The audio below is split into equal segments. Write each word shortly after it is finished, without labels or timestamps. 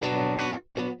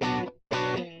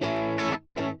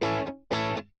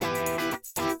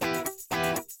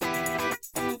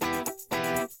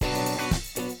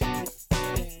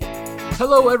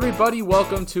Hello, everybody.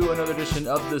 Welcome to another edition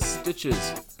of the Stitches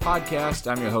podcast.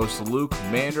 I'm your host, Luke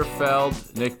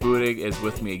Manderfeld. Nick Budig is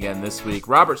with me again this week.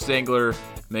 Robert Stangler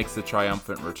makes the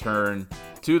triumphant return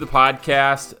to the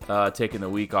podcast, taking the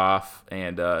week off.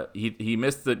 And he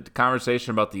missed the conversation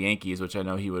about the Yankees, which I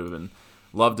know he would have been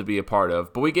loved to be a part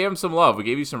of. But we gave him some love. We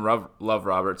gave you some love,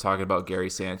 Robert, talking about Gary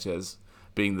Sanchez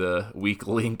being the weak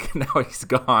link. Now he's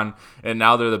gone, and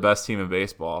now they're the best team in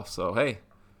baseball. So, hey,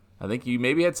 I think you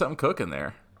maybe had something cooking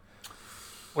there.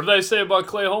 What did I say about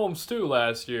Clay Holmes, too,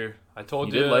 last year? I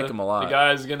told you did like him a lot. The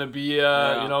guy's going to be,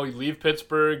 leave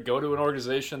Pittsburgh, go to an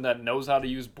organization that knows how to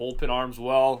use bullpen arms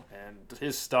well, and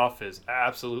his stuff is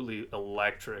absolutely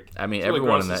electric. I mean,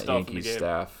 everyone in that Yankees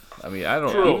staff. I mean, I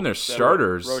don't know. Even their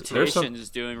starters. Rotation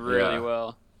is doing really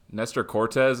well. Nestor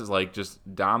Cortez is like just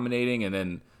dominating, and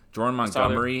then Jordan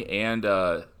Montgomery and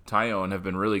Tyone have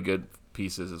been really good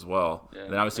pieces as well. Yeah,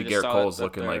 and obviously Garrett Cole's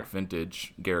looking like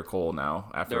vintage Garrett Cole now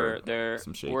after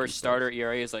some shaky worst starter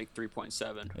ERA is like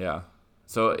 3.7. Yeah.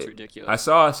 So it's ridiculous. I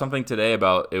saw something today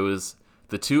about it was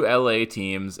the two LA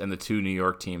teams and the two New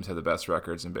York teams have the best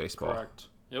records in baseball. Correct.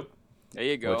 Yep. There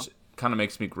you go. Which kind of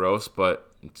makes me gross,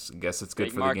 but I guess it's good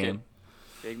big for market. The game.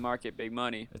 Big market, big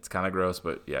money. It's kind of gross,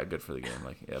 but yeah, good for the game.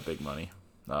 Like, yeah, big money.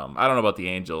 I don't know about the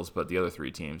Angels, but the other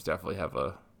three teams definitely have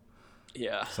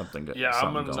something good. Yeah,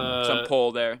 something I'm going. Some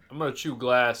pull there. I'm gonna chew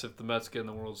glass if the Mets get in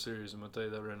the World Series. I'm gonna tell you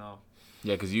that right now.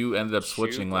 Yeah, because you ended up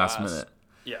switching last minute.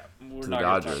 Yeah, we're not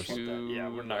Dodgers. Gonna talk about that. Yeah,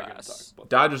 we're not gonna talk about that.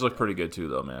 Dodgers look pretty good too,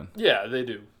 though, man. Yeah, they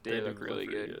do. They look really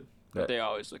good. They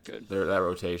always look good. That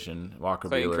rotation, Walker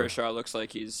Clayton Buehler. Kershaw looks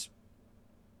like he's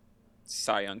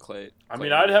Cy Young Clay. I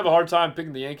mean, I'd have a hard time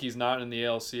picking the Yankees not in the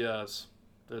ALCS.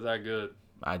 They're that good.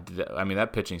 I mean,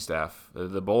 that pitching staff,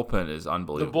 the bullpen is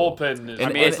unbelievable. The bullpen is.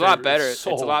 It's a lot better. It's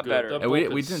a lot better. And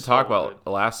we didn't talk about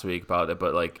last week about it,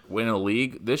 but like in a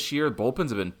league this year, bullpens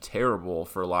have been terrible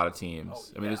for a lot of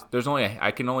teams. I mean, there's only I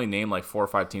can only name like 4 or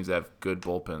 5 teams that have good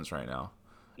bullpens right now,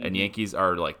 and Yankees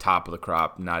are like top of the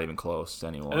crop, not even close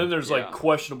anymore. And then there's like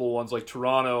questionable ones, like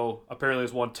Toronto apparently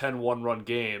has won 10 one-run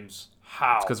games.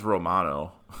 How? It's because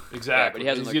Romano. Exactly. Yeah, but he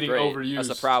hasn't He's looked getting great. overused. That's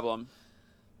the problem.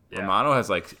 Yeah. Romano has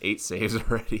like 8 saves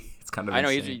already. It's kind of insane. I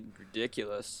know, he's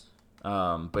ridiculous.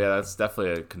 But yeah, that's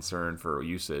definitely a concern for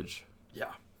usage.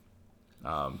 Yeah.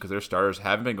 Because their starters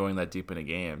haven't been going that deep into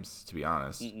games, to be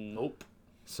honest. Nope.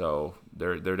 So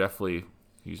they're definitely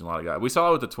using a lot of guys. We saw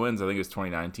it with the Twins. I think it was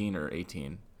 2019 or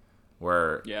 18,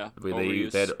 where they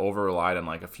had over-relied on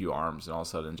like a few arms and all of a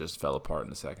sudden just fell apart in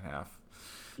the second half.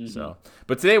 So,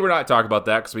 but today we're not talking about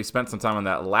that because we spent some time on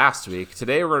that last week.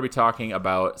 Today we're going to be talking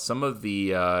about some of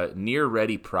the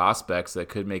near-ready prospects that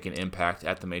could make an impact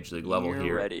at the major league level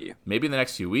here. Maybe in the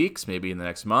next few weeks, maybe in the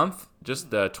next month,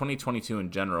 just 2022 in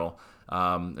general.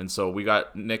 And so we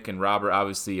got Nick and Robert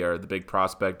obviously are the big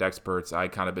prospect experts. I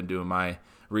kind of been doing my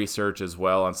research as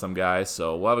well on some guys.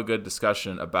 So we'll have a good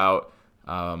discussion about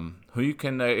who you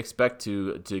can expect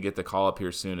to get the call up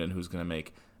here soon and who's going to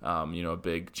make a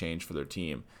big change for their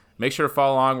team. Make sure to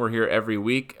follow along. We're here every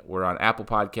week. We're on Apple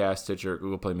Podcasts, Stitcher,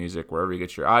 Google Play Music, wherever you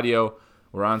get your audio.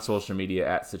 We're on social media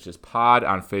at Stitches Pod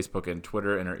on Facebook and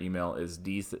Twitter, and our email is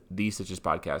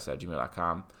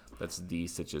thestitchespodcast@gmail.com. That's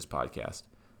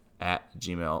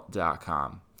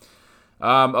thestitchespodcast@gmail.com.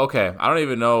 Okay, I don't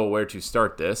even know where to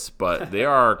start this, but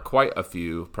there are quite a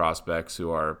few prospects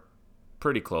who are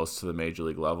pretty close to the major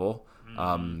league level.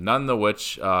 None of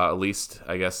which, at least,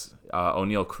 I guess,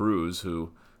 O'Neal Cruz,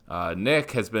 who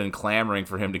Nick has been clamoring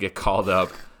for him to get called up.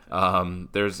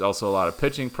 There's also a lot of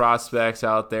pitching prospects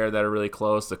out there that are really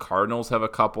close. The Cardinals have a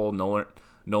couple.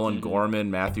 Nolan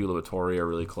Gorman, Matthew Laboratory are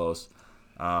really close.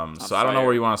 So I don't know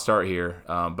where you want to start here,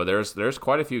 but there's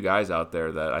quite a few guys out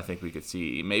there that I think we could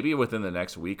see maybe within the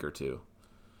next week or two.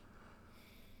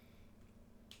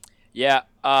 Yeah.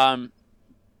 I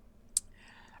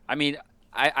mean,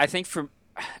 I think for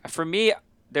me,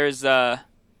 there's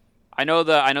I know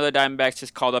the Diamondbacks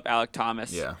just called up Alek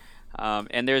Thomas. Yeah.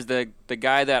 And there's the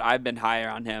guy that I've been higher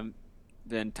on him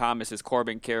than Thomas is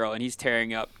Corbin Carroll, and he's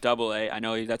tearing up Double-A. I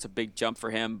know that's a big jump for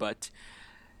him, but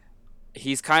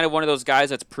he's kind of one of those guys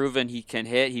that's proven he can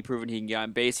hit. He's proven he can get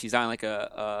on base. He's on like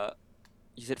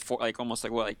he's hit almost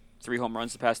 3 home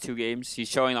runs the past 2 games. He's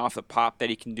showing off the pop that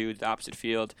he can do to the opposite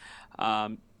field.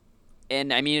 And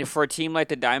I mean, for a team like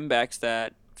the Diamondbacks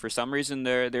that for some reason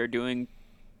they're doing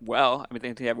well. I mean, I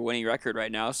think they have a winning record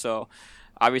right now, so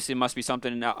obviously it must be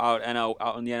something out in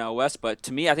the NL West. But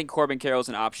to me, I think Corbin Carroll is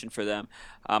an option for them.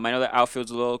 I know the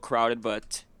outfield's a little crowded,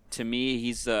 but to me,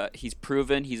 he's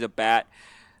proven he's a bat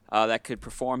that could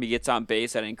perform. He gets on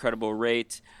base at an incredible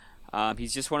rate.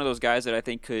 He's just one of those guys that I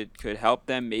think could help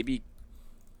them maybe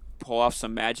pull off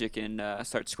some magic and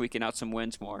start squeaking out some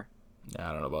wins more. Yeah,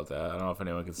 I don't know about that. I don't know if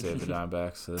anyone can save the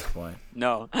Diamondbacks at this point.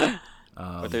 No.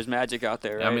 But there's magic out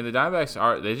there, right? I mean, the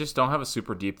Diamondbacks they just don't have a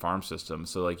super deep farm system.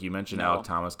 So, like you mentioned, Alek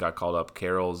Thomas got called up,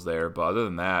 Carroll's there. But other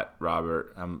than that,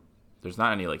 Robert, there's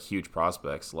not any like huge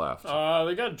prospects left.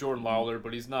 They got Jordan Lawler,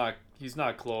 but he's not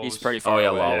close. He's pretty far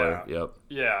away. Lawler. Yeah. Yep.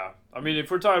 Yeah. I mean,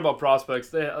 if we're talking about prospects,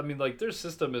 their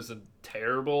system isn't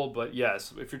terrible, but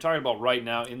yes, if you're talking about right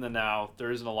now, in the now,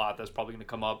 there isn't a lot that's probably going to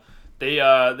come up. They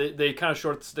kind of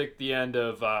short stick the end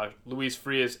of Luis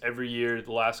Frias every year.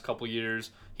 The last couple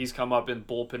years, he's come up in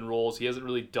bullpen roles. He hasn't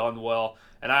really done well,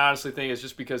 and I honestly think it's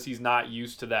just because he's not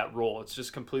used to that role. It's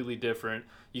just completely different.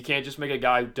 You can't just make a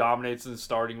guy who dominates in the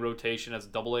starting rotation as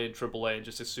AA and AAA and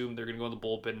just assume they're going to go in the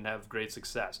bullpen and have great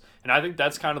success. And I think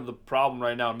that's kind of the problem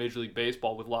right now in Major League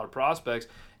Baseball with a lot of prospects,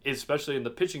 especially in the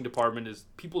pitching department, is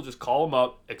people just call them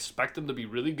up, expect them to be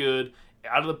really good,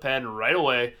 out of the pen right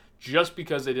away, just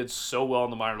because they did so well in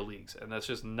the minor leagues. And that's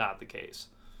just not the case.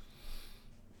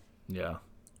 Yeah.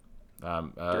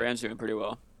 Duran's doing pretty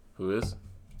well. Who is?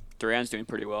 Duran's doing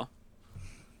pretty well.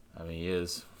 I mean, he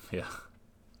is. Yeah.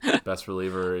 Best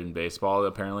reliever in baseball,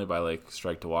 apparently, by like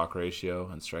strike to walk ratio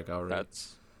and strikeout rate.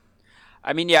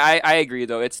 I agree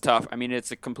though. It's tough. I mean, it's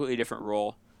a completely different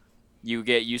role. You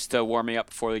get used to warming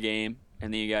up before the game,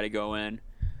 and then you got to go in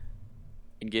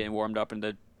and getting warmed up in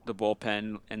the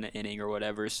bullpen in the inning or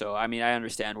whatever. So I mean, I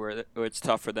understand where it's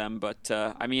tough for them, but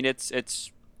I mean,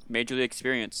 it's major league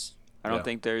experience. I don't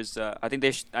think there's. I think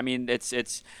they. I mean,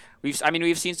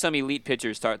 we've seen some elite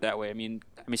pitchers start that way. I mean,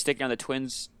 sticking on the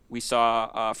Twins. We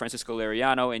saw Francisco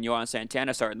Liriano and Yohan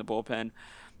Santana start in the bullpen.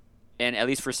 And at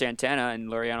least for Santana and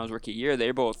Liriano's rookie year,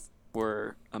 they both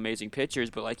were amazing pitchers.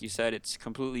 But like you said, it's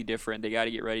completely different. They got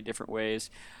to get ready different ways,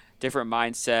 different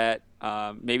mindset.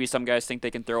 Maybe some guys think they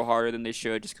can throw harder than they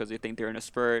should just because they think they're in a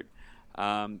spurt.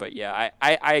 But yeah,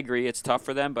 I agree. It's tough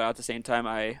for them. But at the same time,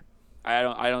 I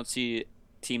don't see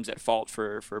teams at fault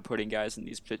for putting guys in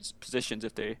these positions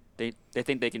if they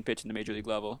think they can pitch in the major league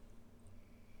level.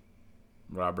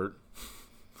 Robert?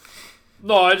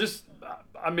 No, I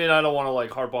don't want to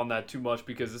like harp on that too much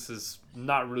because this is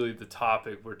not really the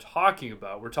topic we're talking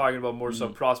about. We're talking about more so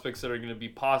prospects that are going to be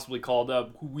possibly called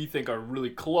up who we think are really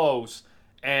close,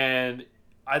 and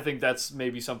I think that's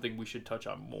maybe something we should touch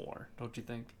on more. Don't you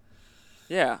think?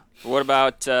 Yeah. What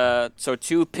about so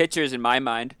two pitchers in my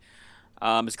mind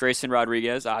is Grayson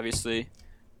Rodriguez, obviously,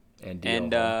 and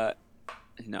no,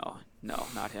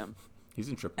 not him. He's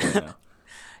in AAA now.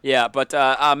 Yeah, but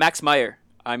Max Meyer.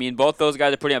 I mean, both those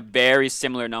guys are putting up very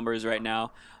similar numbers right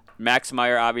now. Max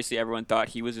Meyer, obviously, everyone thought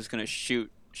he was just going to shoot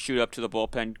up to the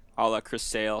bullpen, a la Chris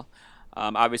Sale.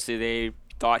 Obviously, they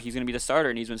thought he's going to be the starter,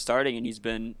 and he's been starting,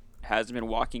 and hasn't been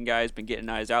walking guys, been getting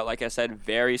eyes out. Like I said,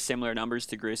 very similar numbers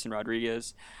to Grayson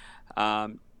Rodriguez.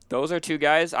 Those are two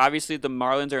guys. Obviously, the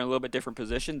Marlins are in a little bit different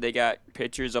position. They got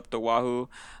pitchers up the wahoo.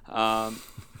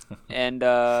 And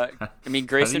I mean,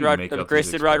 Grayson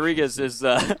Rodriguez is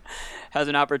has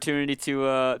an opportunity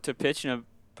to pitch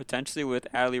potentially with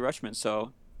Adley Rutschman.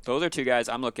 So those are two guys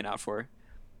I'm looking out for.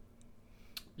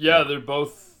 Yeah, they're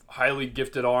both highly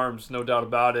gifted arms, no doubt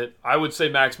about it. I would say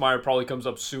Max Meyer probably comes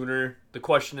up sooner. The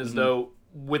question is though,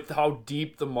 with how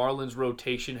deep the Marlins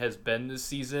rotation has been this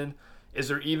season, is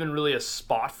there even really a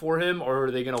spot for him, or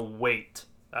are they going to wait?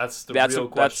 That's the real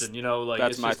question,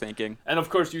 That's my thinking. And of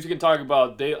course, you can talk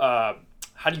about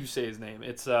how do you say his name?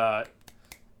 It's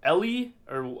Ellie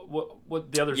or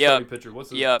what the other starting pitcher?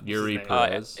 What's his Yuri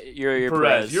Perez. Yuri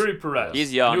Perez. Yuri Perez.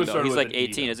 He's young though. He's like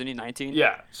 18, isn't he? 19.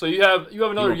 Yeah. So you have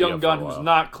another young gun who's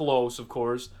not close, of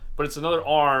course, but it's another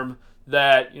arm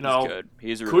that he's good.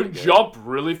 He's really could good. Jump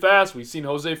really fast. We've seen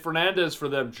Jose Fernandez for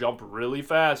them jump really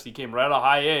fast. He came right out of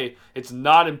high A. It's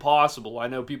not impossible. I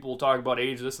know people will talk about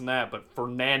age, this and that, but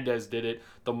Fernandez did it.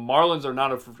 The Marlins are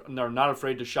not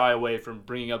afraid to shy away from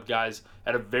bringing up guys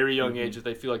at a very young age if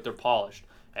they feel like they're polished.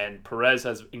 And Perez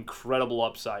has incredible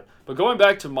upside. But going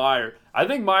back to Meyer, I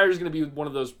think Meyer is going to be one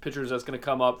of those pitchers that's going to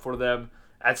come up for them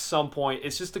at some point.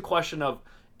 It's just a question of,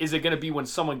 is it going to be when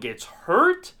someone gets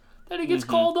hurt that he gets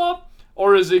called up?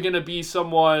 Or is it going to be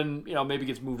someone, maybe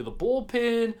gets moved to the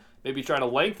bullpen, maybe trying to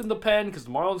lengthen the pen? Because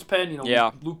the Marlins pen,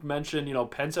 Luke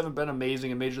mentioned, pens haven't been amazing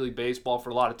in Major League Baseball for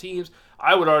a lot of teams.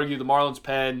 I would argue the Marlins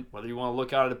pen, whether you want to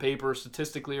look at a paper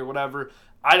statistically or whatever,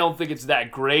 I don't think it's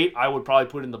that great. I would probably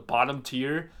put it in the bottom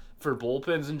tier for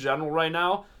bullpens in general right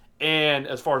now. And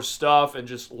as far as stuff and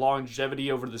just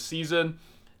longevity over the season,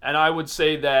 and I would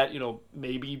say that,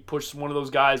 maybe push one of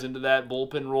those guys into that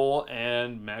bullpen role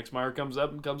and Max Meyer comes up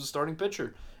and becomes a starting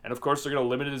pitcher. And, of course, they're going to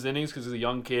limit his innings because he's a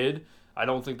young kid. I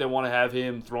don't think they want to have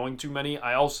him throwing too many.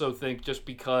 I also think just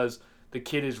because The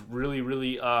kid is really,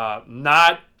 really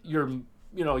not your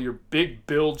big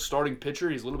build starting pitcher.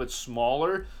 He's a little bit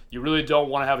smaller. You really don't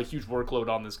want to have a huge workload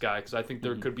on this guy because I think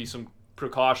there could be some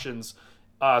precautions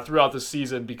throughout the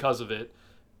season because of it.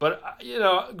 But,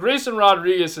 Grayson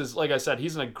Rodriguez is, like I said,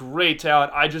 he's a great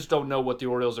talent. I just don't know what the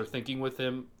Orioles are thinking with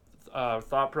him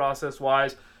thought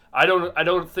process-wise. I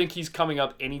don't think he's coming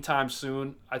up anytime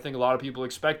soon. I think a lot of people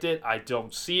expect it. I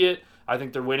don't see it. I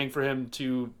think they're waiting for him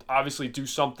to obviously do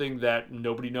something that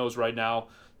nobody knows right now.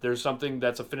 There's something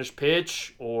that's a finished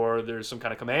pitch, or there's some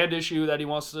kind of command issue that he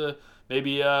wants to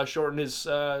maybe shorten his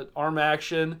arm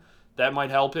action. That might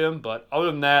help him. But other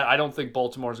than that, I don't think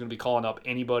Baltimore is going to be calling up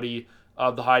anybody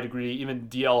of the high degree. Even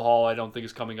DL Hall, I don't think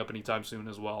is coming up anytime soon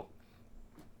as well.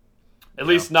 At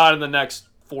least not in the next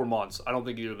 4 months. I don't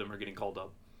think either of them are getting called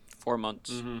up. 4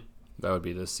 months. Mm-hmm. That would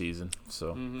be this season.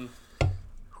 So,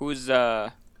 Who's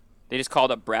they just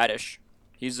called up Bradish.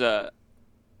 He's a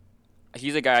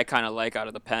guy I kind of like out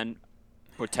of the pen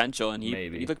potential, and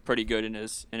he looked pretty good in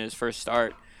his first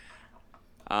start.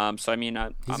 So I mean,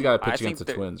 he's the guy that pitched against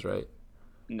the Twins, right?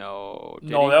 No,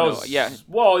 that was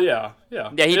Well, yeah. Yeah,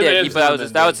 he did. But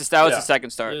that was his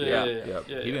second start. Yeah.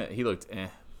 He looked.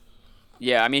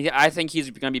 Yeah, I mean, I think he's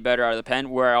going to be better out of the pen.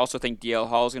 Where I also think DL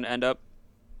Hall is going to end up.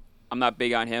 I'm not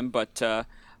big on him, but I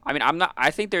mean,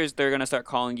 I think they're going to start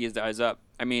calling these guys up.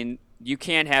 I mean, you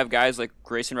can't have guys like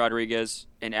Grayson Rodriguez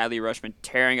and Adley Rutschman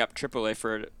tearing up AAA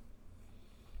for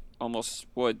almost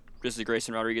this is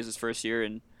Grayson Rodriguez's first year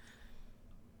in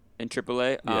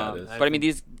AAA. Yeah, it is. But I mean,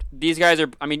 these guys are.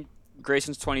 I mean,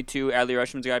 Grayson's 22. Adley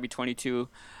Rutschman's got to be 22.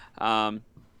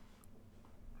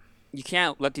 You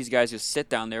can't let these guys just sit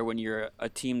down there when you're a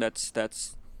team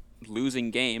that's losing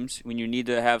games, when you need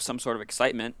to have some sort of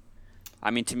excitement. I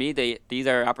mean, to me, these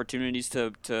are opportunities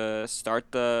to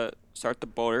start the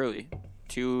boat early.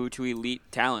 Two elite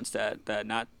talents that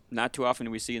not too often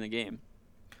do we see in the game.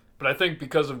 But I think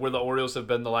because of where the Orioles have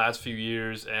been the last few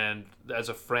years, and as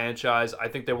a franchise, I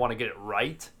think they want to get it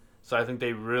right. So I think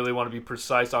they really want to be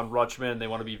precise on Rutschman. They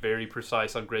want to be very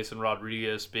precise on Grayson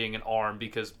Rodriguez being an arm,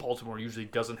 because Baltimore usually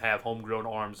doesn't have homegrown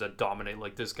arms that dominate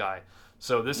like this guy.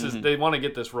 So they want to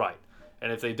get this right.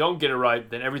 And if they don't get it right,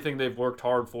 then everything they've worked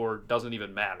hard for doesn't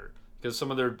even matter. Because some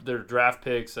of their draft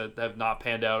picks that have not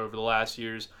panned out over the last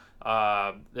years,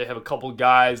 they have a couple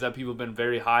guys that people have been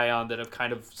very high on that have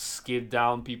kind of skid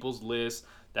down people's lists,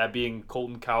 that being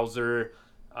Colton Cowser,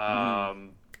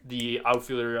 the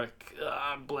outfielder,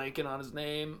 I'm blanking on his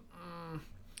name.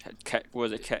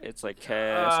 Was it? It's like K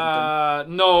or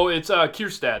something. No, it's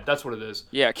Kierstad. That's what it is.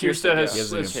 Yeah, Kierstad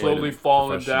has slowly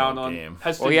fallen down on.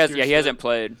 He hasn't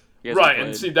played. Right,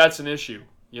 and see, that's an issue.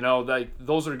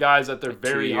 Those are guys that they're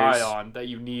very high on that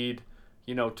you need,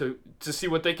 to see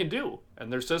what they can do.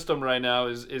 And their system right now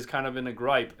is kind of in a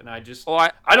gripe. And I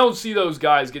don't see those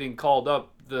guys getting called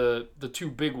up, the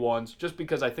two big ones, just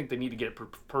because I think they need to get it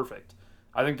perfect.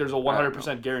 I think there's a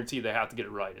 100% guarantee they have to get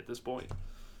it right at this point.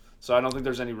 So I don't think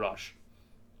there's any rush.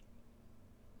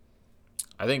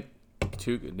 I think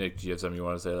Nick, do you have something you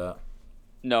want to say to that?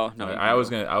 No. I was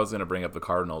gonna bring up the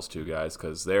Cardinals too, guys,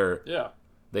 because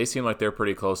they seem like they're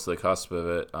pretty close to the cusp of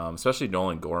it. Especially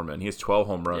Nolan Gorman. He has 12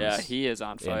 home runs. Yeah, he is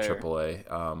on fire in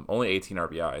AAA. Only 18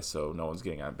 RBI, so no one's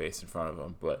getting on base in front of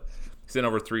him. But he's in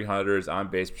over 300. His on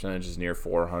base percentage is near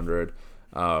 400.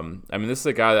 I mean, this is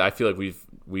a guy that I feel like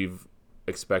we've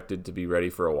expected to be ready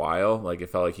for a while. Like, it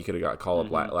felt like he could have got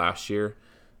called up last year,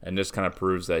 and just kind of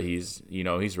proves that he's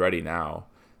ready now.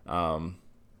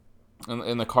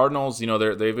 And the Cardinals,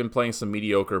 they've been playing some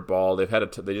mediocre ball. They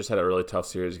just had a really tough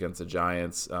series against the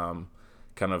Giants.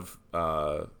 Giants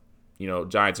are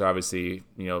obviously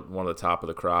one of the top of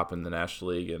the crop in the National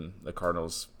League, and the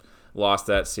Cardinals lost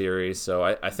that series. So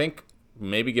I think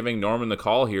maybe giving Norman the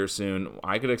call here soon,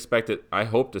 I could expect it. I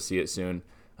hope to see it soon.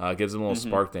 Gives them a little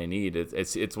spark they need.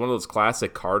 It's one of those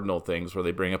classic Cardinal things where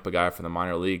they bring up a guy from the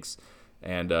minor leagues,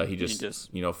 and he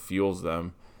just fuels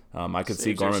them. I could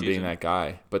see Gorman being that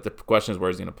guy, but the question is where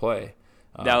he's going to play.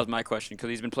 That was my question, because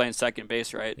he's been playing second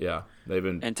base, right? Yeah, they've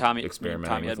been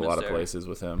experimenting with a lot of places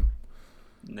with him.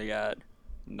 And they got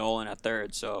Nolan at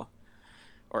third, or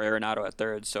Arenado at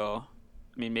third. So,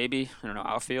 I mean, maybe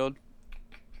outfield,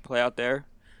 play out there.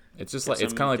 It's just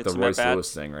it's kind of like the Royce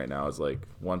Lewis thing right now. Is like,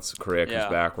 once Correa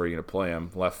comes back, where are you going to play him?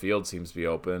 Left field seems to be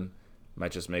open.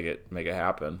 Might just make it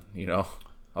happen.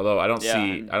 Although I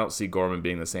don't see Gorman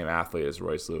being the same athlete as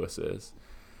Royce Lewis is.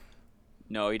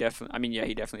 No, he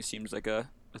definitely seems like a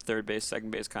third base,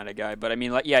 second base kind of guy. But I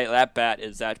mean, that bat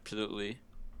is absolutely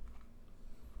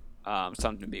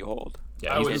something to behold.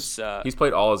 Yeah, he's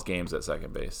played all his games at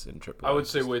second base in AAA. I would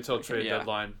say wait till trade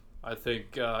deadline. I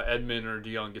think Edman or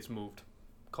DeYoung gets moved.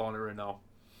 Calling it right now.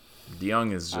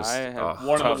 DeJong is just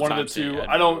one of the two.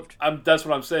 That's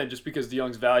what I'm saying. Just because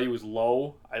DeJong's value is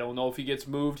low, I don't know if he gets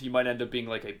moved. He might end up being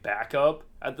like a backup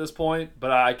at this point.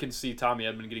 But I can see Tommy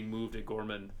Edman getting moved and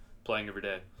Gorman playing every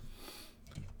day.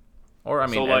 Or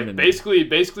so like Edman,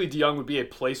 basically DeJong would be a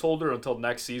placeholder until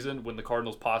next season when the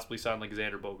Cardinals possibly sign like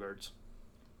Xander Bogaerts.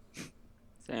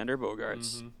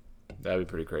 Mm-hmm. That'd be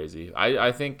pretty crazy.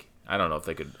 I think I don't know if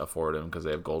they could afford him because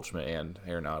they have Goldschmidt and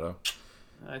Arenado.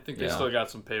 I think they still got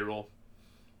some payroll.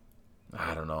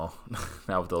 I don't know.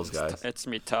 Not with those guys. It's going to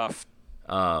be tough.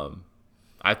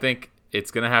 I think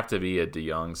it's going to have to be a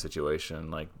DeJong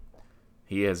situation. Like,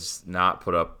 he has not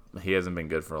put up – he hasn't been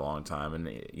good for a long time. And,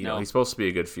 you know, he's supposed to be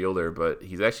a good fielder, but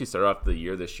he's actually started off the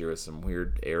year this year with some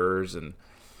weird errors, and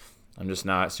I'm just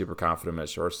not super confident at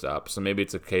shortstop. So maybe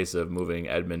it's a case of moving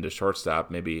Edman to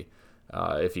shortstop, maybe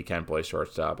if he can play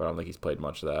shortstop. I don't think he's played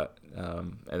much of that.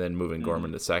 And then moving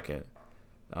Gorman to second.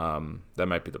 That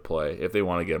might be the play if they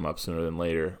want to get him up sooner than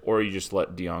later, or you just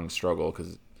let DeJong struggle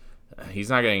because he's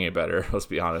not getting any better. Let's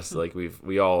be honest. Like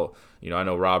we all, you know, I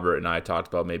know Robert and I talked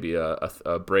about maybe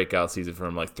a breakout season for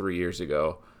him like 3 years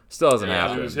ago. Still hasn't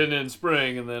happened. He was hitting it in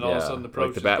spring, and then all of a sudden the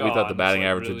approach is gone. We thought the batting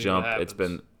average would jump. It's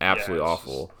been absolutely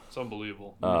awful. It's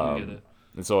unbelievable. Get it.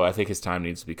 And so I think his time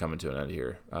needs to be coming to an end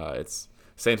here. It's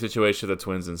same situation with the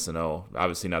Twins and Sano.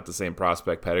 Obviously not the same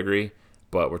prospect pedigree.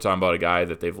 But we're talking about a guy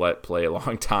that they've let play a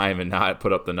long time and not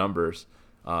put up the numbers.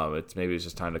 It's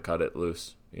just time to cut it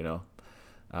loose, you know.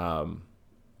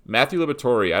 Matthew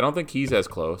Liberatore, I don't think he's as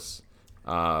close.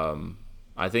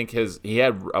 I think he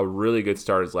had a really good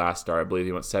start his last start. I believe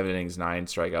he went 7 innings, 9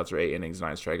 strikeouts, or 8 innings,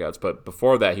 9 strikeouts. But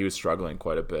before that, he was struggling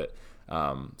quite a bit.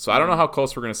 So I don't know how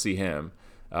close we're going to see him.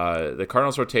 The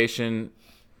Cardinals rotation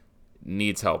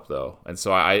needs help, though. And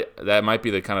so that might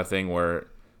be the kind of thing where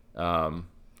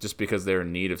just because they're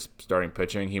in need of starting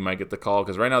pitching, he might get the call.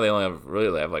 Because right now they only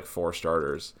have like 4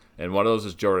 starters. And one of those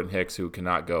is Jordan Hicks, who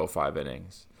cannot go 5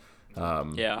 innings.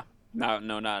 No,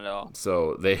 not at all.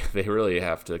 So they really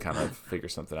have to kind of figure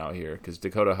something out here. Because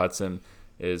Dakota Hudson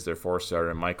is their 4th starter,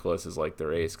 and Michaelis is like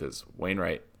their ace because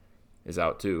Wainwright is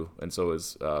out too. And so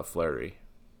is Flaherty.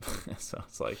 So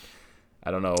it's like,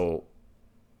 I don't know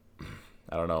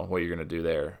what you're going to do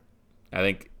there. I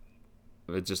think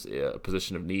it's just a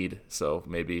position of need, so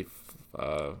maybe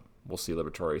we'll see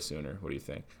Liberatore sooner. What do you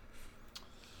think?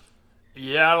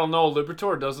 Yeah, I don't know.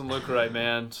 Liberatore doesn't look right,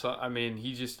 man. So I mean,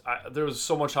 there was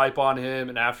so much hype on him,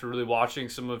 and after really watching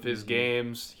some of his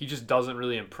games, he just doesn't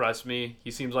really impress me.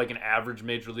 He seems like an average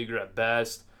major leaguer at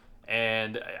best,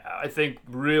 and I think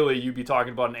really you'd be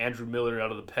talking about an Andrew Miller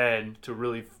out of the pen to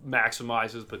really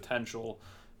maximize his potential.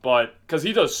 But because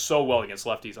he does so well against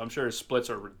lefties, I'm sure his splits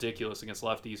are ridiculous against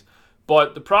lefties.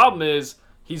 But the problem is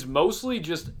he's mostly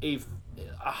just a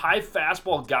high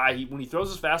fastball guy. When he throws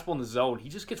his fastball in the zone, he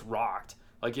just gets rocked.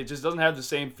 Like, it just doesn't have the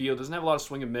same feel. Doesn't have a lot of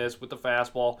swing and miss with the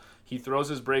fastball. He throws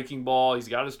his breaking ball. He's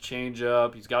got his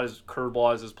changeup. He's got his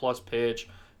curveball as his plus pitch.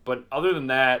 But other than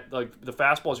that, like, the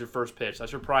fastball is your first pitch.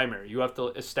 That's your primary. You have to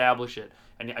establish it.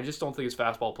 And I just don't think his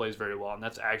fastball plays very well. And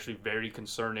that's actually very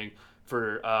concerning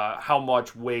for how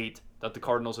much weight that the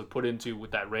Cardinals have put into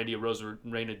with that Randy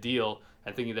Arozarena deal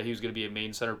and thinking that he was going to be a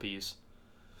main centerpiece.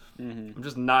 Mm-hmm. I'm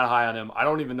just not high on him. I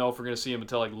don't even know if we're going to see him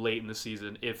until like late in the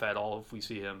season, if at all, if we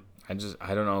see him. I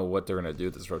don't know what they're going to do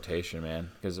with this rotation, man.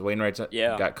 Because Wainwright's got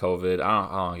COVID. I don't know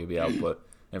how long he'll be out, but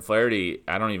and Flaherty,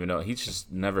 I don't even know. He's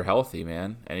just never healthy,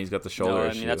 man. And he's got the shoulder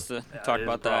issue. That's talk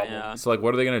about that, yeah. So, like,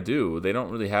 what are they going to do? They don't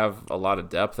really have a lot of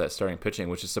depth at starting pitching,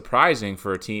 which is surprising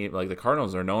for a team. Like, the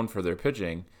Cardinals are known for their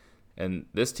pitching, and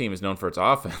this team is known for its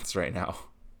offense right now.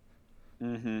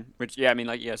 Mm-hmm. Which, yeah, I mean,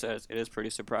 like, yes, it is pretty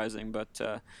surprising,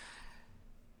 but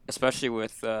especially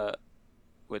with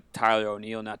Tyler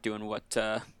O'Neill not doing what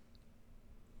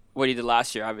he did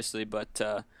last year, obviously,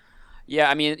 but yeah,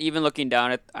 I mean, even looking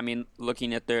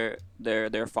at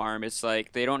their farm, it's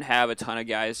like they don't have a ton of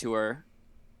guys who are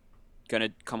gonna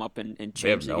come up and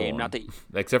change the game. Not that,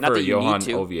 except for Johan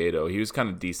Oviedo, he was kind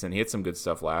of decent. He had some good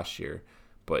stuff last year,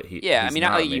 but he's not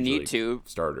like you need to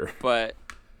starter, but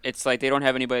it's like they don't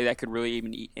have anybody that could really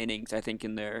even eat innings, I think,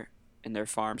 in their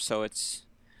farm. So it's,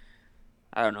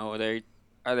 I don't know.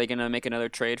 Are they gonna make another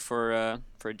trade for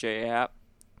J.A. Happ?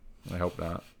 I hope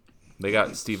not. They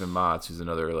got Steven Matz, who's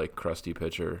another like crusty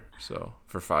pitcher, so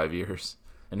for 5 years,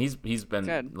 and he's been he's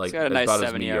about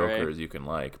as mediocre as you can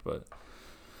like, but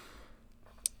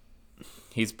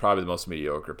he's probably the most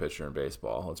mediocre pitcher in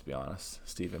baseball. Let's be honest,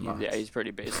 Steven Matz. Yeah, he's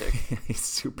pretty basic.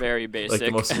 He's very basic.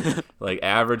 Like the most like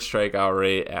average strikeout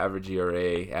rate, average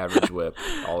ERA, average WHIP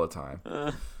all the time.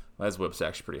 His WHIP's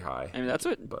actually pretty high. I mean, that's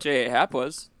what J.A. Happ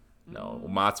was. No,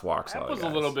 Mott's walks a lot of guys.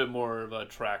 was a little bit more of a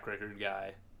track record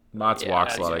guy. Mott's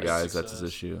walks a lot of guys. That's his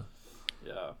issue.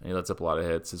 Yeah. And he lets up a lot of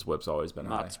hits. His whip's always been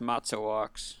high. Matza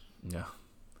walks. Yeah.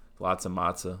 Lots of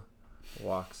Matza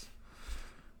walks.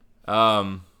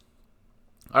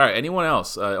 All right, anyone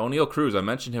else? O'Neal Cruz, I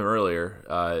mentioned him earlier.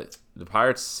 The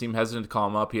Pirates seem hesitant to call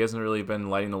him up. He hasn't really been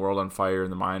lighting the world on fire in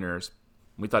the minors.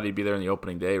 We thought he'd be there in the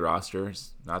opening day roster.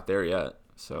 He's not there yet.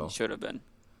 So he should have been.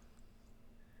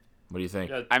 What do you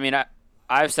think? I mean,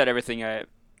 I've said everything I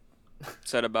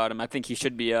said about him. I think he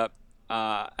should be up.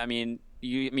 I mean,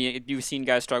 you've seen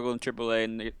guys struggle in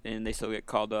AAA and they still get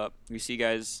called up. You see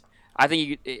guys. I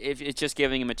think if it's just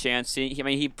giving him a chance.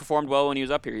 He performed well when he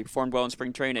was up here. He performed well in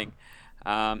spring training.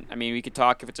 I mean, we could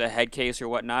talk if it's a head case or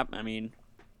whatnot. I mean,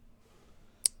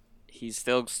 he's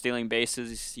still stealing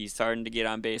bases. He's starting to get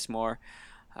on base more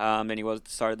than he was at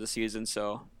the start of the season.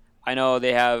 So I know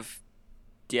they have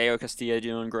Diego Castillo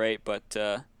doing great, but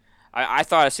I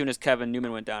thought as soon as Kevin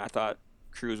Newman went down, I thought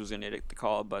Cruz was going to get the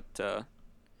call, but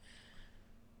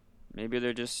maybe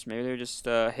they're just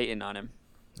hating on him.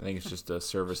 I think it's just a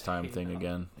service time thing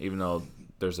again, even though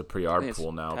there's a pre-arb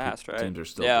pool now. Right? Teams are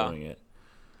still doing it.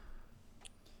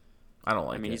 I don't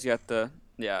like it. I mean, he's got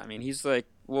he's like,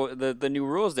 well, the new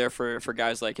rules there for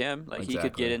guys like him. Like, exactly. He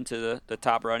could get into the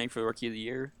top running for Rookie of the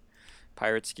Year.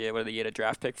 Pirates get a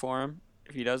draft pick for him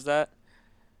if he does that?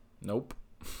 Nope.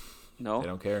 No? They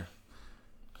don't care.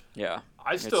 Yeah.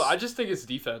 I just think it's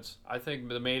defense. I think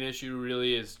the main issue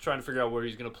really is trying to figure out where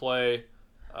he's going to play.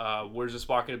 Where's his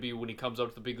spot going to be when he comes up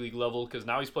to the big league level? Because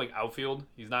now he's playing outfield.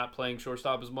 He's not playing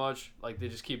shortstop as much. Like, they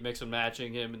just keep mixing and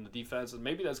matching him in the defense, and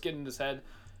maybe that's getting in his head.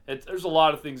 There's a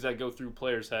lot of things that go through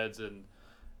players' heads, and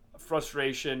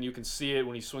frustration. You can see it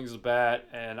when he swings the bat.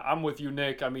 And I'm with you,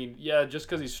 Nick. I mean, yeah, just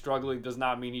because he's struggling does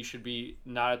not mean he should be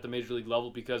not at the major league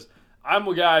level, because I'm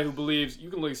a guy who believes you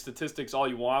can look at statistics all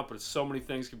you want, but so many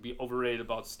things can be overrated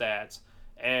about stats.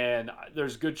 And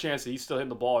there's a good chance that he's still hitting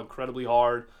the ball incredibly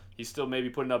hard. He's still maybe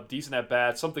putting up decent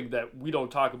at-bats, something that we don't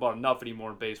talk about enough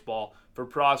anymore in baseball. For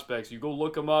prospects, you go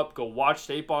look them up, go watch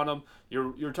tape on them.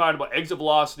 You're talking about exit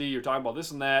velocity, you're talking about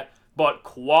this and that, but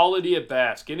quality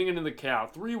at-bats, getting into the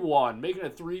count, 3-1, making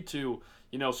it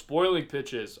 3-2, spoiling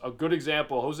pitches. A good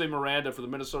example, Jose Miranda for the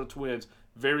Minnesota Twins,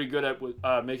 very good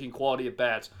at making quality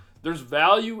at-bats. There's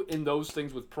value in those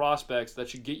things with prospects that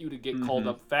should get you to get called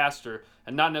up faster,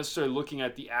 and not necessarily looking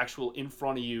at the actual in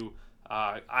front of you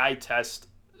eye test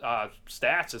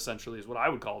stats, essentially, is what I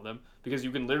would call them, because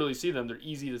you can literally see them. They're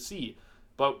easy to see.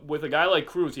 But with a guy like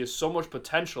Cruz, he has so much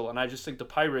potential, and I just think the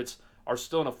Pirates are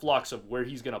still in a flux of where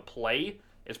he's going to play.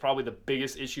 It's probably the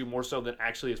biggest issue, more so than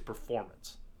actually his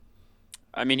performance.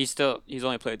 I mean, he's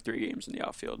only played 3 games in the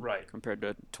outfield, right, compared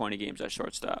to 20 games at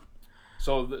shortstop.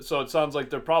 So it sounds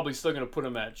like they're probably still going to put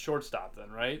him at shortstop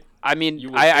then, right? I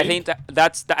mean, I think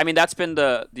that's been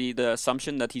the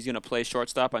assumption that he's going to play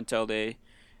shortstop until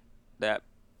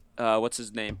what's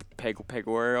his name,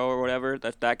 Peguero or whatever,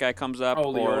 that guy comes up.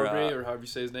 Oh, Liorbe, or however you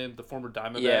say his name, the former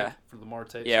Diamondback for the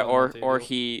Marte. Yeah, or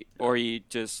he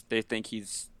just, they think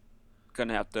he's going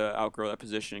to have to outgrow that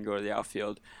position and go to the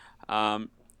outfield. I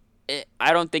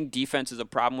don't think defense is a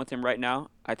problem with him right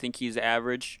now. I think he's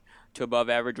average to above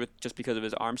average just because of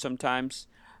his arm sometimes.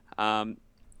 I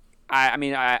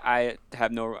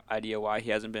have no idea why he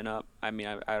hasn't been up. I mean,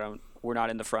 I don't. We're not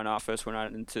in the front office. We're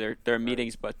not into their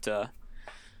meetings, but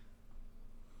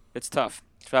it's tough.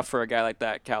 It's tough for a guy like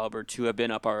that caliber to have been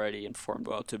up already and performed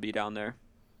well to be down there.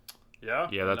 Yeah,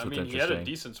 that's what's interesting. He had a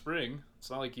decent spring. It's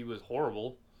not like he was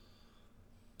horrible.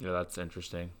 Yeah, that's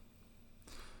interesting.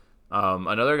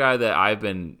 Another guy that I've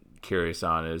been curious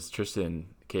on is Tristan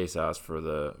Casas for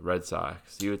the Red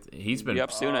Sox. He's been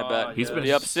up soon. I bet he's been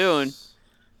up soon.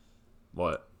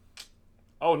 What?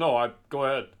 Oh no! Go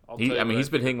ahead. He's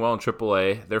been hitting well in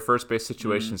AAA. Their first base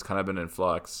situation's kind of been in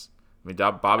flux. I mean,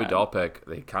 Bobby Dalbec,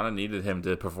 they kind of needed him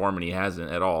to perform, and he hasn't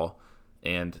at all.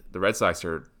 And the Red Sox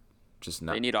are just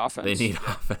not. They need offense. They need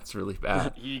offense really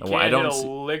bad. He can't hit a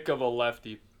lick of a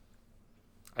lefty.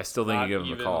 I still think you give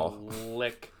him a call.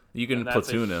 Lick. You can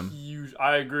platoon him.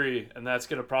 I agree, and that's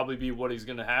going to probably be what he's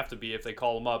going to have to be if they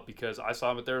call him up, because I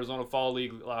saw him at the Arizona Fall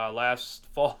League last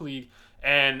Fall League,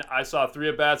 and I saw 3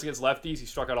 at-bats against lefties. He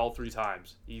struck out all 3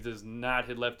 times. He does not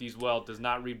hit lefties well, does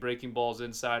not read breaking balls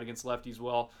inside against lefties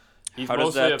well. He's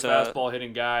mostly a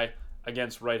fastball-hitting guy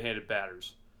against right-handed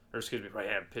batters. Or, excuse me,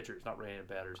 right-handed pitchers, not right-handed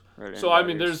batters. So, I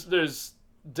mean, there's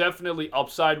definitely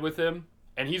upside with him,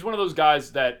 and he's one of those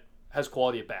guys that has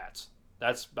quality at-bats.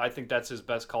 I think that's his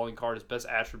best calling card, his best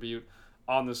attribute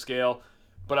on the scale.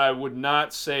 But I would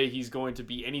not say he's going to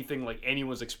be anything like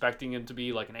anyone's expecting him to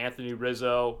be, like an Anthony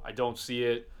Rizzo. I don't see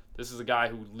it. This is a guy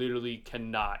who literally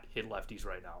cannot hit lefties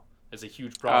right now. It's a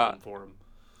huge problem for him.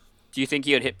 Do you think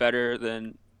he would hit better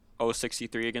than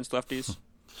 063 against lefties?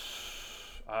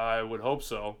 I would hope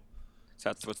so. So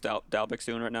that's what's Dalbec's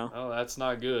doing right now? Oh, that's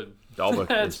not good. Dalbec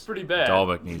that's pretty bad.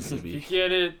 Dalbec needs to be. If he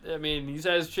can't hit, I mean, he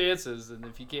has chances, and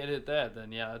if he can't hit that,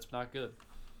 then yeah, that's not good.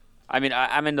 I mean,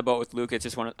 I'm in the boat with Luke. It's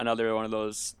just another one of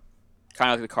those,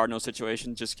 kind of like the Cardinals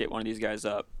situation. Just get one of these guys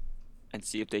up and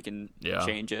see if they can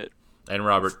change it. And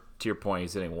Robert, to your point,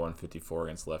 he's hitting 154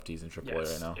 against lefties in AAA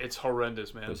right now. It's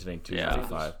horrendous, man. He's hitting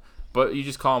 255. But you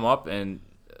just call him up and.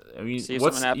 I mean,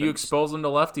 you expose them to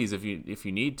lefties if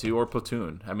you need to, or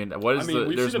platoon. I mean,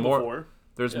 there's more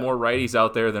righties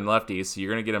out there than lefties, so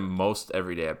you're gonna get them most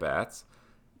every day at bats.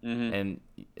 Mm-hmm. And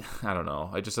I don't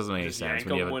know, it just doesn't make any sense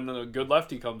when a good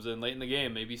lefty comes in late in the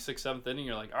game, maybe 6th, 7th inning.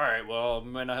 You're like, all right, well, we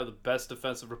might not have the best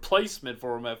defensive replacement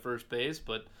for him at first base,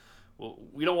 but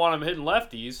we don't want him hitting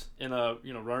lefties in a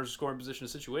runners scoring position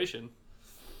situation.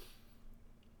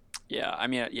 Yeah, I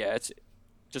mean, it's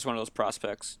just one of those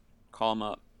prospects. Call him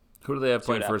up. Who do they have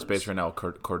playing first base right now?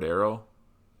 Cordero?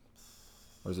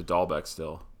 Or is it Dalbec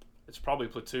still? It's probably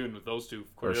platoon with those two.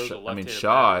 Cordero's a left-handed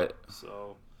Shaw. batter,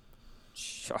 so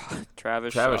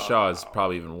Travis Shaw is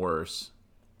probably even worse.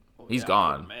 He's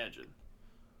gone. I would imagine.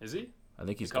 Is he? I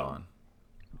think he's gone.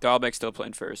 Dalbec's still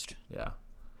playing first. Yeah.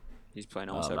 He's playing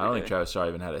almost every day. I don't think Travis Shaw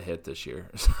even had a hit this year.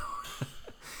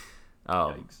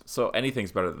 So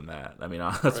anything's better than that. I mean,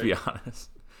 let's be honest.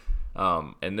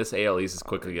 And this AL East is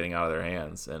quickly getting out of their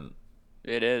hands, and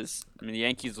it is. I mean, the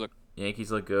Yankees look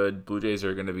good. Blue Jays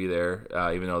are going to be there,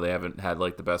 even though they haven't had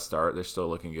like the best start. They're still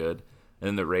looking good. And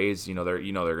then the Rays, they're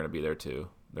going to be there too.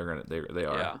 They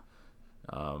are.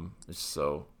 Yeah.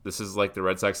 So this is like the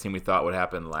Red Sox team we thought would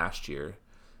happen last year,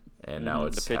 and now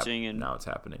it's the pitching and now it's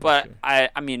happening. But I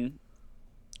mean,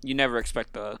 you never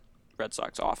expect the Red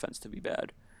Sox offense to be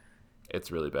bad. It's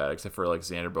really bad, except for like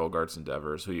Xander Bogaerts and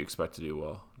Devers, who you expect to do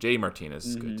well. JD Martinez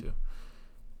is good too.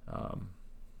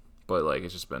 But like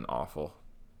it's just been awful.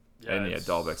 Yeah, and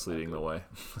Dalbec's leading the way.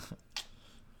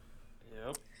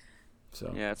 Yep.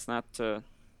 So yeah, it's not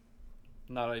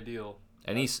ideal.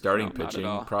 Any starting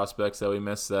pitching prospects that we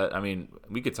missed? That I mean,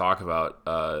 we could talk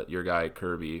about your guy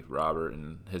Kirby Robert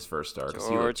and his first start. George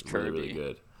he looked Kirby, really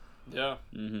good. Yeah.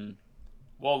 Mm-hmm.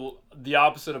 Well, the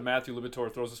opposite of Matthew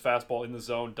Liberatore, throws his fastball in the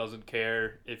zone, doesn't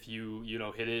care if you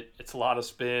hit it. It's a lot of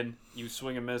spin. You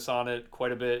swing and miss on it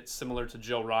quite a bit, similar to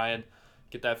Joe Ryan.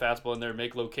 Get that fastball in there,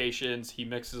 make locations. He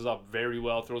mixes up very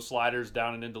well, throws sliders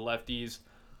down and into lefties.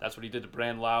 That's what he did to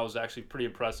Brand Lau. It was actually pretty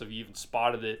impressive. He even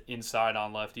spotted it inside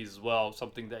on lefties as well,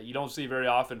 something that you don't see very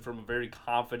often from a very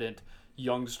confident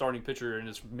young starting pitcher in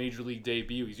his major league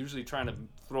debut. He's usually trying to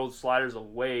throw sliders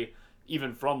away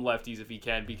even from lefties if he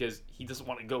can, because he doesn't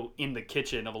want to go in the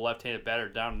kitchen of a left-handed batter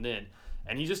down and in.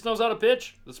 And he just knows how to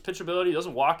pitch. This pitchability, he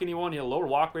doesn't walk anyone. He had a lower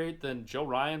walk rate than Joe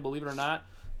Ryan, believe it or not.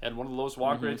 Had one of the lowest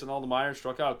walk rates in all the minors,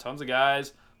 struck out tons of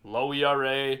guys, low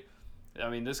ERA. I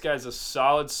mean, this guy's a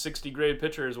solid 60-grade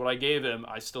pitcher is what I gave him.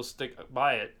 I still stick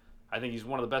by it. I think he's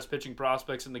one of the best pitching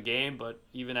prospects in the game, but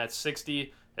even at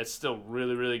 60, it's still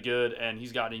really, really good, and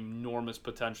he's got enormous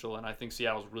potential, and I think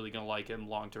Seattle's really going to like him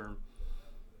long-term.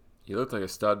 He looked like a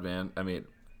stud, man. I mean,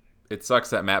 it sucks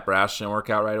that Matt Brash didn't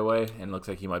work out right away, and looks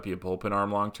like he might be a bullpen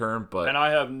arm long term. But and I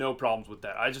have no problems with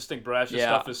that. I just think Brash's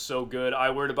stuff is so good.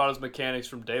 I worried about his mechanics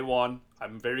from day one.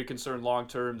 I'm very concerned long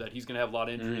term that he's going to have a lot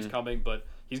of injuries coming, but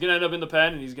he's going to end up in the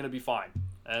pen and he's going to be fine.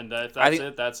 And if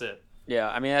that's it. Yeah,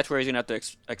 I mean, that's where he's going to have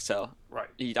to excel. Right.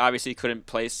 He obviously couldn't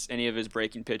place any of his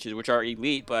breaking pitches, which are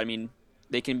elite, but I mean,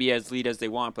 they can be as elite as they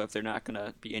want, but if they're not going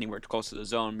to be anywhere close to the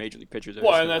zone, major league pitchers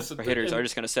are hitters are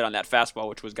just going to sit on that fastball,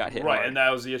 which got hit right, hard. And that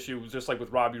was the issue, just like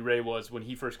with Robbie Ray was when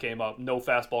he first came up. No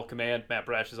fastball command. Matt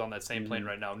Brash is on that same plane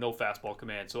right now. No fastball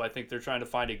command. So I think they're trying to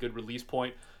find a good release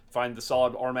point, find the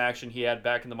solid arm action he had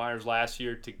back in the minors last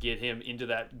year to get him into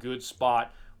that good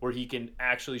spot where he can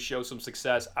actually show some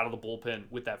success out of the bullpen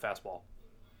with that fastball.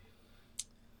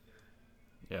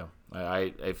 Yeah,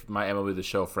 if my MLB The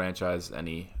Show franchise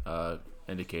any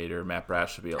indicator, Matt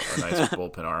Brash should be a nice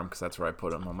bullpen arm, because that's where I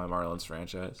put him on my Marlins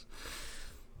franchise.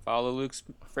 Follow Luke's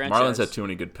franchise. Marlins had too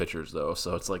many good pitchers, though,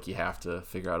 so it's like you have to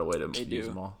figure out a way to use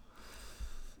them all.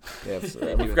 Yeah, we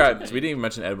didn't even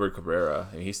mention Edward Cabrera,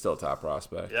 and he's still a top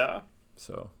prospect. Yeah.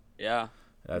 So yeah,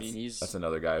 that's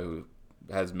another guy who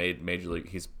has made major league.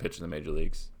 He's pitched in the major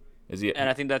leagues. Is he? And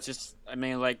I think that's just. I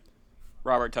mean, like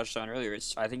Robert touched on earlier,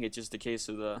 I think it's just a case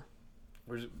of the.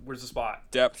 Where's the spot?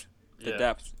 Depth. The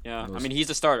depth, yeah. I mean, he's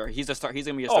a starter. He's going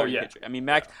to be a starting pitcher. I mean,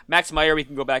 Max Meyer, we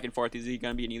can go back and forth. Is he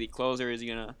going to be an elite closer? Is he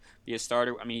going to be a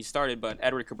starter? I mean, he started, but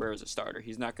Edward Cabrera is a starter.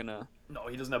 He's not going to... No,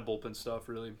 he doesn't have bullpen stuff,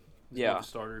 really. He's a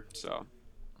starter. So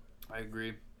I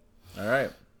agree. All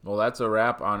right. Well, that's a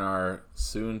wrap on our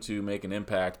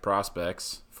soon-to-make-an-impact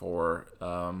prospects for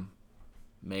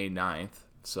May 9th.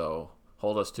 So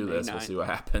hold us to this. 9th. We'll see what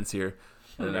happens here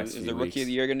in the next few weeks. Is the Rookie of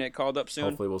the Year going to get called up soon?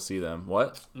 Hopefully we'll see them.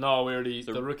 What? No, we already.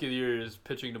 The Rookie of the Year is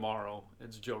pitching tomorrow.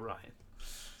 It's Joe Ryan.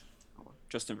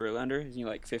 Justin Verlander? Is he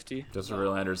like 50? Justin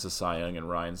Verlander's the Cy Young, and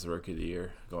Ryan's the Rookie of the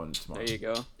Year going tomorrow. There you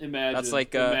go.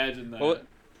 Imagine that. Well,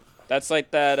 that's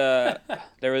like that.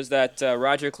 There was that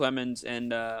Roger Clemens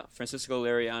and Francisco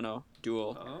Liriano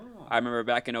duel. Oh. I remember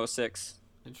back in 2006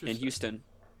 in Houston.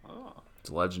 Oh. It's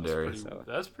legendary.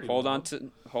 That's pretty. Hold on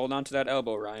to that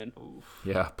elbow, Ryan. Oof.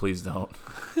 Yeah, please don't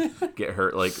get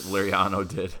hurt like Liriano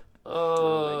did.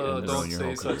 Oh,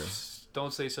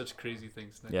 don't say such crazy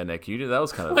things, Nick. Yeah, Nick, you did. That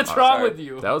was kind of. What's wrong with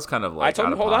you? That was kind of like. I told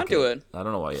him to hold on to it. I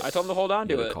don't know why. I told him to hold on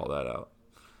to it. Call that out.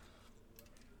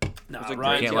 Nah, you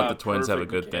can't let the Twins have a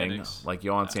good thing. Like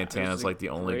Yohan Santana's like the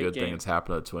only good thing that's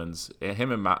happened to the Twins.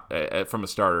 Him and from a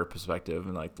starter perspective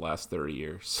in like the last 30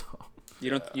 years. So.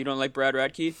 You don't like Brad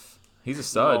Radke? He's a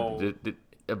stud,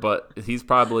 but he's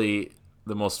probably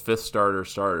the most fifth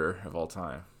starter of all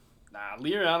time. Nah,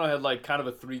 Liriano had like kind of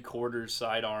a 3/4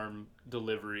 sidearm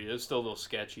delivery. It was still a little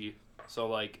sketchy. So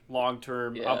like long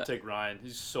term, I'll take Ryan.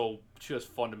 He's so just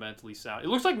fundamentally sound. It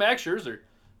looks like Max Scherzer.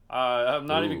 I'm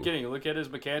not even kidding. Look at his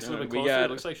mechanics a little bit closer. It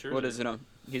looks like Scherzer. What is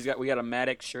it? We got a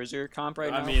Maddox Scherzer comp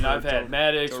right now. I mean, I've had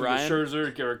Maddox,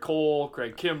 Scherzer, Garrett Cole,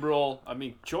 Craig Kimbrell. I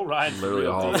mean, Joe Ryan's literally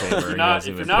a Hall of Famer.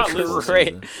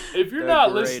 If you're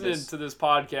not listening to this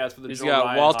podcast for the Joe Ryan,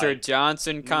 he's got Walter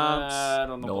Johnson comps. I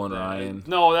don't know Nolan Ryan.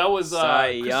 No, that was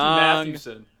Christy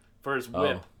Mathewson for his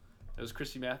whip. It was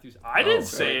Christy Mathewson. I didn't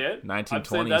say it.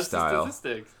 1920 that's style. The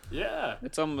statistics. Yeah.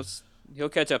 It's almost. He'll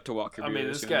catch up to Walker. I mean,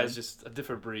 this guy's just a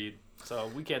different breed,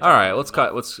 so we can't. All right, let's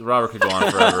cut. Robert could go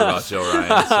on forever about Joe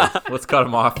Ryan. So let's cut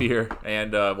him off here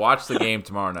and watch the game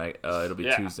tomorrow night. It'll be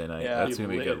Tuesday night. Yeah, that's gonna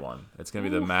be a good one. It's gonna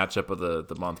be the matchup of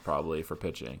the month probably for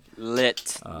pitching.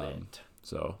 Lit.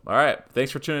 So, all right.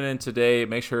 Thanks for tuning in today.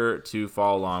 Make sure to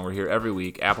follow along. We're here every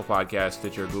week. Apple Podcasts,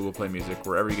 Stitcher, Google Play Music,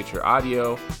 wherever you get your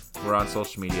audio. We're on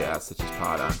social media at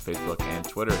StitchesPod on Facebook and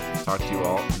Twitter. Talk to you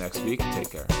all next week. Take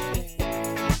care.